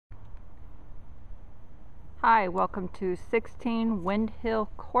Hi, welcome to 16 Wind Hill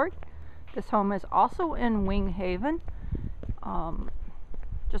Court. This home is also in Winghaven,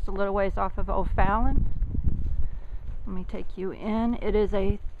 just a little ways off of O'Fallon. Let me take you in. It is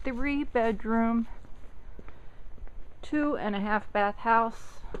a 3-bedroom, 2.5 bath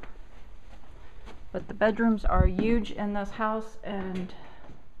house, but the bedrooms are huge in this house and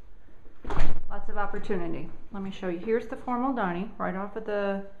lots of opportunity. Let me show you. Here's the formal dining right off of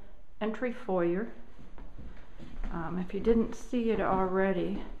the entry foyer. If you didn't see it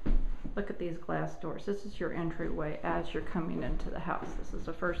already, look at these glass doors. This is your entryway as you're coming into the house. This is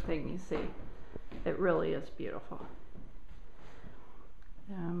the first thing you see. It really is beautiful.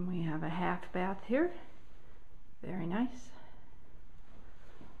 We have a half bath here. Very nice.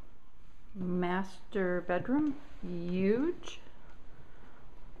 Master bedroom, huge.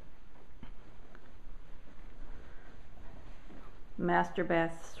 Master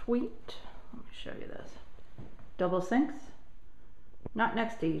bath suite. Let me show you this. Double sinks, not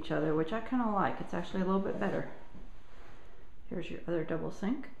next to each other, which I kind of like. It's actually a little bit better. Here's your other double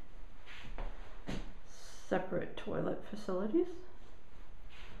sink. Separate toilet facilities.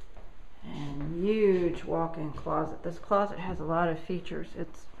 And huge walk-in closet. This closet has a lot of features.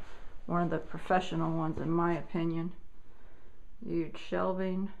 It's one of the professional ones in my opinion. Huge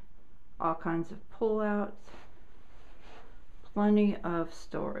shelving, all kinds of pull-outs, plenty of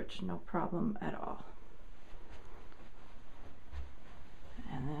storage, no problem at all.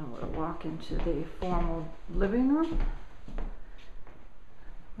 And then we'll walk into the formal living room.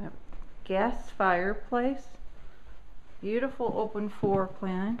 We have gas fireplace, beautiful open floor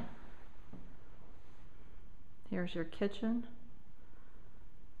plan. Here's your kitchen,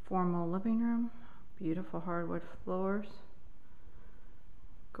 formal living room, beautiful hardwood floors,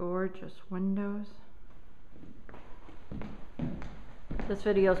 gorgeous windows. This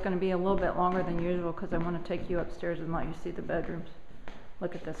video is going to be a little bit longer than usual because I want to take you upstairs and let you see the bedrooms.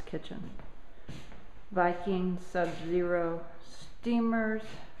 Look at this kitchen. Viking Sub-Zero steamers,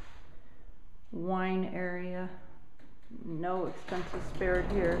 wine area, no expenses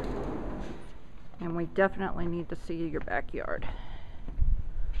spared here. And we definitely need to see your backyard.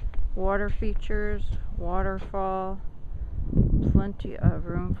 Water features, waterfall, plenty of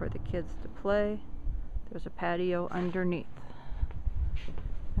room for the kids to play. There's a patio underneath.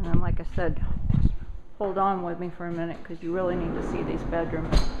 And then, like I said, just hold on with me for a minute because you really need to see these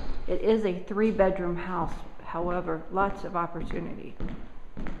bedrooms. It is a 3-bedroom house, however, lots of opportunity.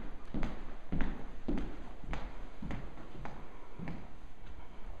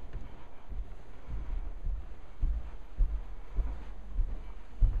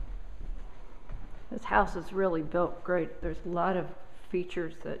 This house is really built great. There's a lot of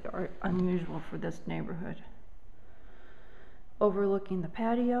features that are unusual for this neighborhood. Overlooking the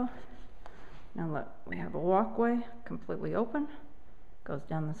patio. Now look, we have a walkway completely open, goes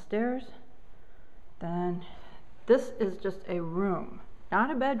down the stairs. Then this is just a room, not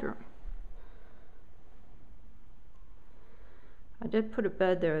a bedroom. I did put a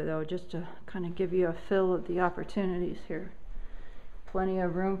bed there though, just to kind of give you a feel of the opportunities here. Plenty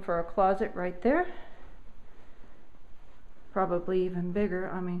of room for a closet right there. Probably even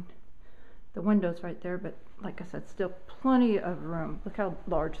bigger. I mean, the window's right there, but like I said, still plenty of room. Look how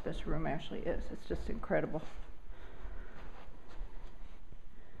large this room actually is. It's just incredible.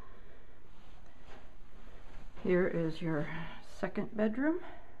 Here is your second bedroom.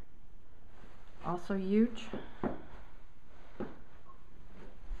 Also huge.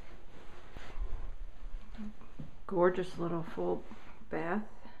 Gorgeous little full bath.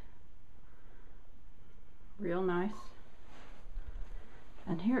 Real nice.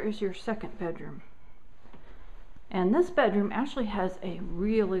 And here is your second bedroom. And this bedroom actually has a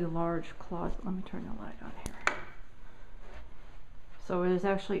really large closet. Let me turn the light on here. So it is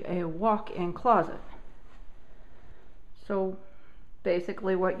actually a walk-in closet. So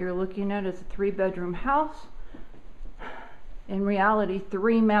basically what you're looking at is a 3-bedroom house. In reality,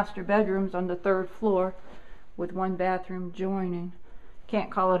 3 master bedrooms on the 3rd floor with 1 bathroom joining.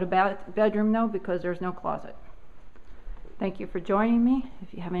 Can't call it a bedroom though because there's no closet. Thank you for joining me.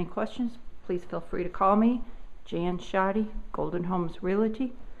 If you have any questions, please feel free to call me. Jan Shoddy, Golden Homes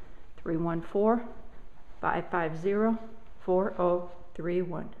Realty,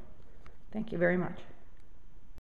 314-550-4031. Thank you very much.